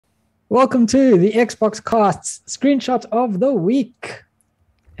Welcome to the XboxCast's screenshot of the week.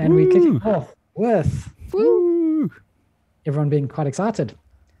 And we kick it off with everyone being quite excited.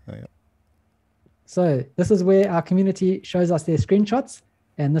 Oh, yeah. So this is where our community shows us their screenshots.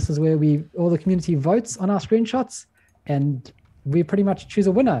 And this is where all the community votes on our screenshots. And we pretty much choose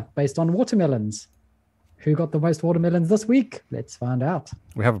a winner based on watermelons. Who got the most watermelons this week? Let's find out.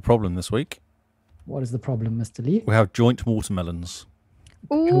 We have a problem this week. What is the problem, Mr. Lee? We have joint watermelons.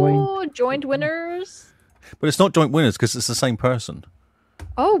 Ooh, joint winners. But it's not joint winners because it's the same person.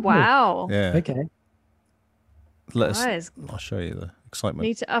 Oh, wow. Yeah. Okay. Guys, I'll show you the excitement.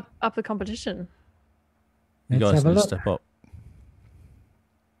 need to up the competition. You Let's guys have a need to look. step up.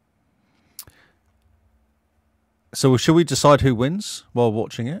 So should we decide who wins while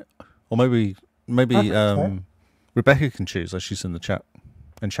watching it? Or maybe I think so. Rebecca can choose as she's in the chat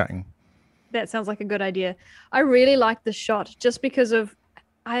and chatting. That sounds like a good idea. I really like the shot just because of,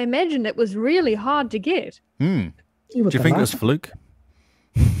 I imagine it was really hard to get. Do See what you the think it light- was fluke?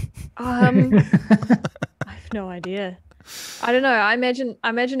 I have no idea. I don't know. I imagine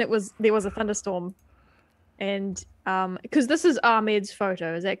there was a thunderstorm, and because this is Ahmed's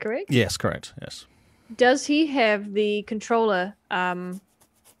photo, is that correct? Yes, correct. Yes. Does he have the controller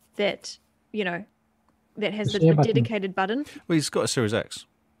that that has The the share button. dedicated button? Well, he's got a Series X.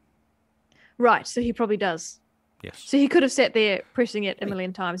 Right, so he probably does. Yes. So he could have sat there pressing it a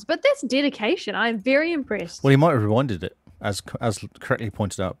million times, but that's dedication. I'm very impressed. Well, he might have rewinded it, as correctly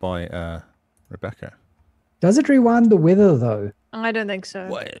pointed out by Rebecca. Does it rewind the weather, though? I don't think so.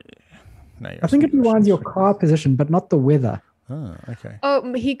 Well, no, I think it rewinds your car position, but not the weather. Oh, okay.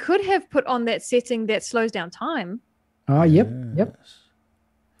 Oh, he could have put on that setting that slows down time. Oh, yep. Yes.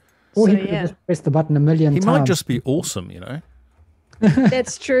 Or So, he could yeah. have just pressed the button a million He times. might just be awesome, you know.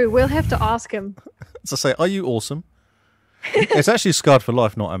 That's true. We'll have to ask him. So say, are you awesome? It's actually Scarred for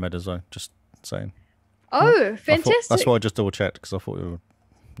Life, not Ahmed as well. Just saying. Oh, fantastic. That's why I just double checked because I thought you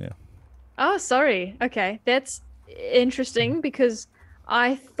were. Oh, sorry. Okay, that's interesting because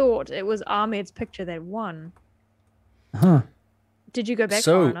I thought it was Ahmed's picture that won. Huh. Did you go back far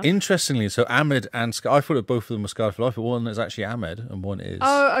So enough? interestingly, so Ahmed and I thought that both of them were Scarred for Life, but one is actually Ahmed and one is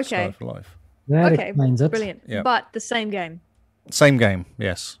Oh, okay. Scarred for Life. That Okay, explains it. Brilliant. Yeah. But the same game. Same game,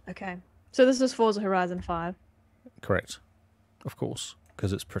 yes, Okay. So this is Forza Horizon 5. correct, of course,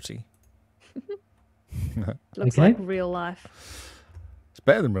 because it's pretty. Looks Okay. like real life. It's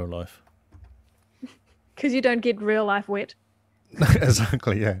better than real life. Because you don't get real life wet.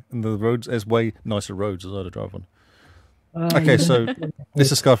 Exactly, yeah. And the roads, there's way nicer roads as well to drive on. Oh, Okay, yeah. so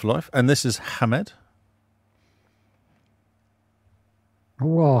this is Scarred for Life, and this is Ahmed.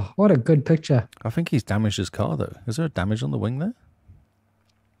 Whoa, what a good picture. I think he's damaged his car though. Is there a damage on the wing there?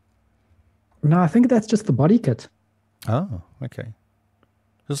 No, I think that's just the body kit. Oh, okay.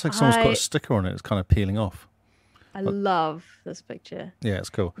 Looks like someone's got I- a sticker on it. It's kind of peeling off. I love this picture. Yeah, it's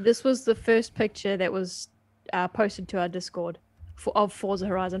cool. This was the first picture that was posted to our Discord of Forza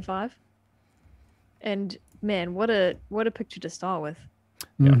Horizon 5. And man, what a picture to start with.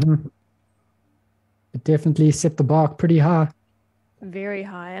 Yeah. Mhm. It definitely set the bar pretty high. Very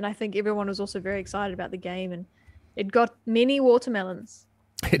high. And I think everyone was also very excited about the game, and it got many watermelons.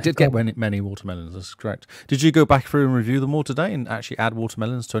 It did get many watermelons. That's correct. Did you go back through and review them all today and actually add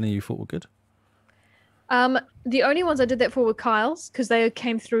watermelons to any you thought were good? The only ones I did that for were Kyle's because they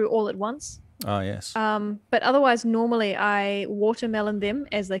came through all at once. Ah, yes. But otherwise, normally I watermelon them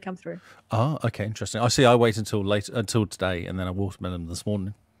as they come through. Oh, okay, interesting. I see. I wait until today, and then I watermelon them this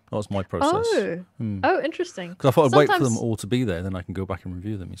morning. That was my process. Oh, interesting. Because I thought I'd wait for them Sometimes- all to be there, then I can go back and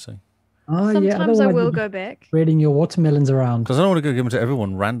review them. You see? Oh, yeah. Sometimes I otherwise will you'd be go back. spreading your watermelons around. Because I don't want to go give them to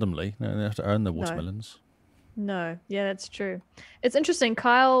everyone randomly. No, they have to earn their watermelons. No, yeah, that's true. It's interesting.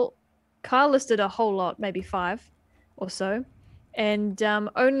 Kyle listed a whole lot, maybe 5 or so, and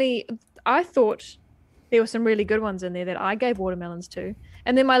only I thought there were some really good ones in there that I gave watermelons to,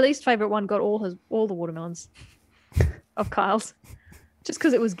 and then my least favorite one got all the watermelons of Kyle's, just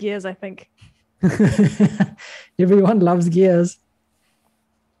because it was Gears, I think. Everyone loves Gears.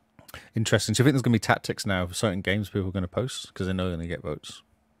 Interesting. So you think there's going to be tactics now for certain games people are going to post because they know they're going to get votes?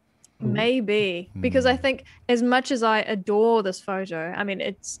 Maybe because I think as much as I adore this photo, I mean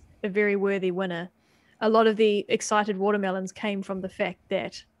it's a very worthy winner. A lot of the excited watermelons came from the fact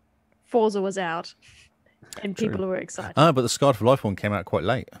that Forza was out and True. people were excited. Ah, but the Scarred for Life one came out quite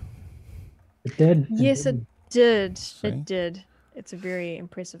late. It did. Yes, it did. See? It did. It's a very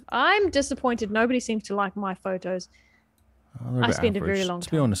impressive. I'm disappointed. Nobody seems to like my photos. Oh, they're a I bit spent a average. very long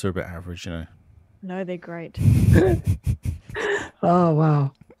To be time. honest, they're a bit average, you know. No, they're great. Oh,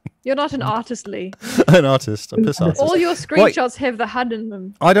 wow. You're not an artist, Lee. An artist, a piss artist. All your screenshots have the HUD in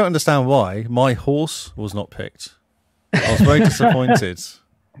them. I don't understand why my horse was not picked. I was very disappointed.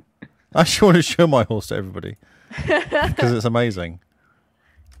 I actually want to show my horse to everybody because it's amazing.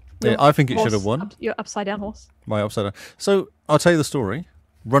 Yeah, I think it should have won. Your upside down horse. My upside down. So I'll tell you the story.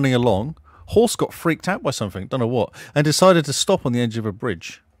 Running along, horse got freaked out by something, don't know what, and decided to stop on the edge of a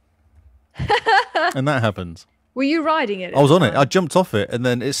bridge. And that happened. Were you riding it? I was on it. I jumped off it, and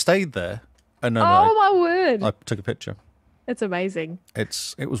then it stayed there. And then my word! I took a picture. It's amazing.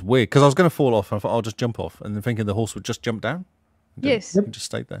 It was weird because I was going to fall off, and I thought I'll just jump off, and then thinking the horse would just jump down. Yes. It just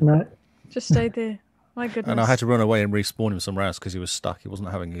stayed there. No. Just stayed there. My goodness. And I had to run away and respawn him somewhere else because he was stuck. He wasn't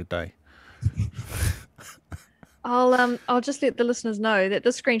having a good day. I'll just let the listeners know that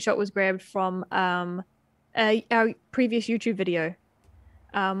this screenshot was grabbed from our previous YouTube video,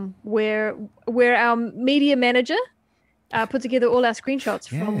 where our media manager put together all our screenshots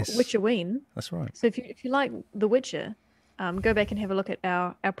from Witcherween. That's right. So if you like The Witcher, go back and have a look at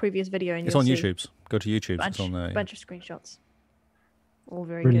our previous video. And it's on YouTube's. Go to YouTube. It's on there. Bunch of screenshots. All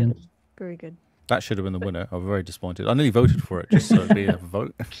very Brilliant. good. Very good. That should have been the winner. I'm very disappointed. I nearly voted for it just so it'd be a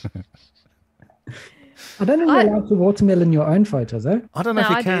vote. I don't know if you're allowed to watermelon your own photos, though. I don't know if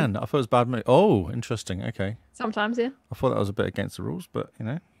you can. I thought it was bad. Oh, interesting. Okay. Sometimes, yeah. I thought that was a bit against the rules, but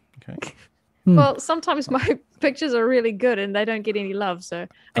okay. Well, sometimes my pictures are really good and they don't get any love, so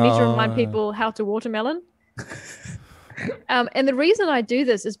I need to remind people how to watermelon. And the reason I do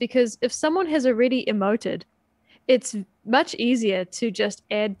this is because if someone has already emoted, it's much easier to just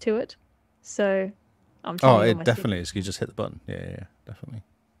add to it. So I'm trying it definitely is. You just hit the button. Yeah, definitely.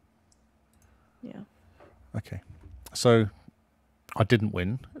 Yeah. Okay. So I didn't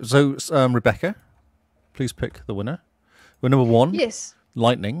win. So Rebecca, please pick the winner. We're number 1. Yes.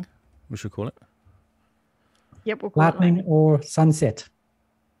 Lightning, we should call it. Yep, we'll call Lightning it or sunset.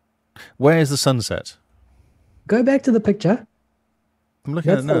 Where is the sunset? Go back to the picture. I'm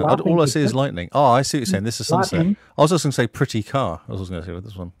looking at it now. All I see is lightning. Oh, I see what you're saying. This is sunset. Lightning. I was just going to say pretty car. I was going to say with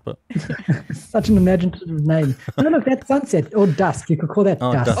this one, but Such an imaginative name. I don't know if that's sunset or dusk. You could call that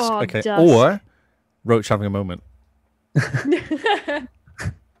dusk. dusk. Oh, okay. dusk. Or Roach having a moment. I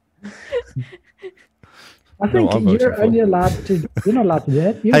think you're only allowed to. You're not allowed to do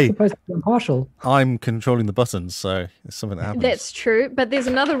that. You're supposed to be impartial. I'm controlling the buttons, so it's something that happens. That's true, but there's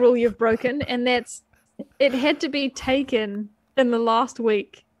another rule you've broken, and that's it had to be taken in the last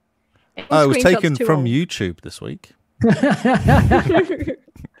week. It was taken from YouTube this week.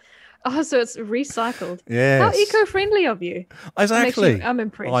 Oh, so it's recycled. Yes. How eco-friendly of you. Exactly. I'm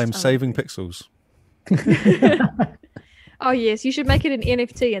impressed. I'm saving pixels. Oh, yes. You should make it an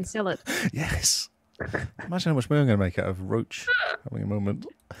NFT and sell it. Yes. Imagine how much money I'm going to make out of Roach having a moment.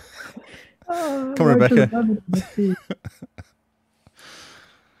 Come on, Rebecca.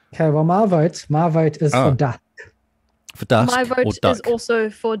 Okay, well, my vote is for dusk. For dusk. My vote or duck? is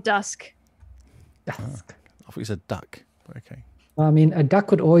also for dusk. Dusk. I thought you said duck. But okay. I mean, a duck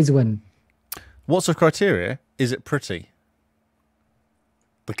would always win. What's the criteria? Is it pretty?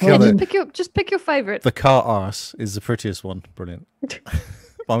 Just pick your favorite. The car arse is the prettiest one. Brilliant.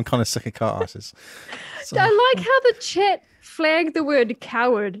 But I'm kind of sick of car arses. So. I like how the chat flagged the word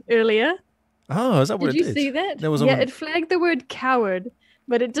coward earlier. Oh, is that what it did? Did you see that? There was it flagged the word coward,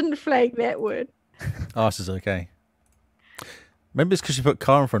 but it didn't flag that word. Arse is okay. Maybe it's because you put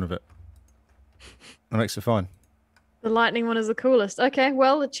car in front of it. That makes it fine. The lightning one is the coolest. Okay,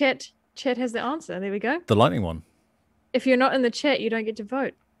 well, the chat has the answer. There we go. The lightning one. If you're not in the chat, you don't get to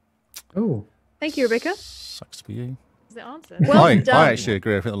vote. Oh. Thank you, Rebecca. Sucks for you. Is the answer. Well I done. actually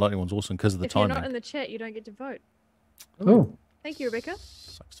agree. I think the lightning one's awesome because of the timing. If you're not in the chat, you don't get to vote. Oh. Thank you, Rebecca.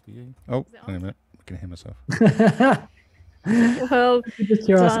 Sucks for you. Oh, hang a minute. I can hear myself. Well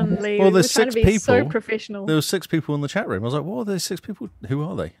done, Lee. Well, there's 6 people. So professional. There were 6 people in the chat room. I was like, what are those 6 people? Who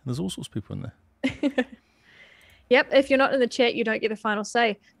are they? There's all sorts of people in there. Yep. If you're not in the chat, you don't get the final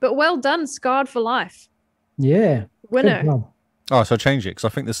say. But well done, Scarred for Life. Yeah. Winner. Oh, so I'll change it because I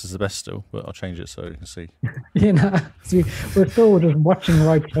think this is the best still, but I'll change it so you can see. You know, see, we're still just watching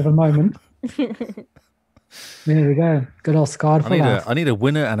Roach at the moment. There we go. Good old Scarred for Life. I need a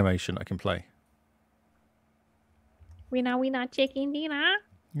winner animation I can play. Winner, chicken dinner.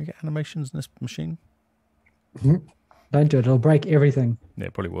 You get animations in this machine? Don't do it. It'll break everything. Yeah,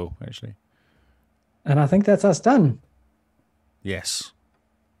 it probably will, actually. And I think that's us done. Yes.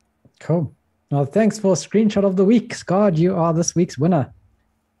 Cool. Well, thanks for screenshot of the week. Scarred, you are this week's winner.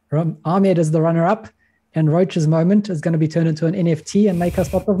 Ahmed is the runner-up, and Roach's moment is going to be turned into an NFT and make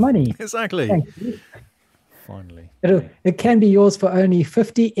us lots of money. Exactly. Thank you. Finally. It can be yours for only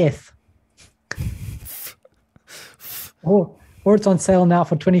 50 ETH. Or or it's on sale now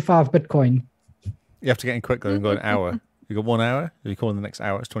for 25 Bitcoin. You have to get in quick though. You've got an hour. You got 1 hour. If you call in the next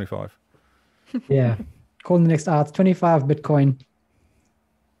hour, it's 25. Yeah. Call in the next hour. It's 25 Bitcoin.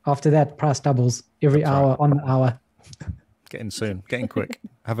 After that, price doubles every That's hour right. on the hour. Get in soon. Get in quick.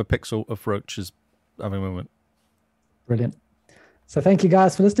 Have a pixel of roaches having a moment. Brilliant. So thank you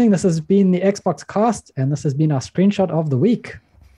guys for listening. This has been the Xbox Cast, and this has been our screenshot of the week.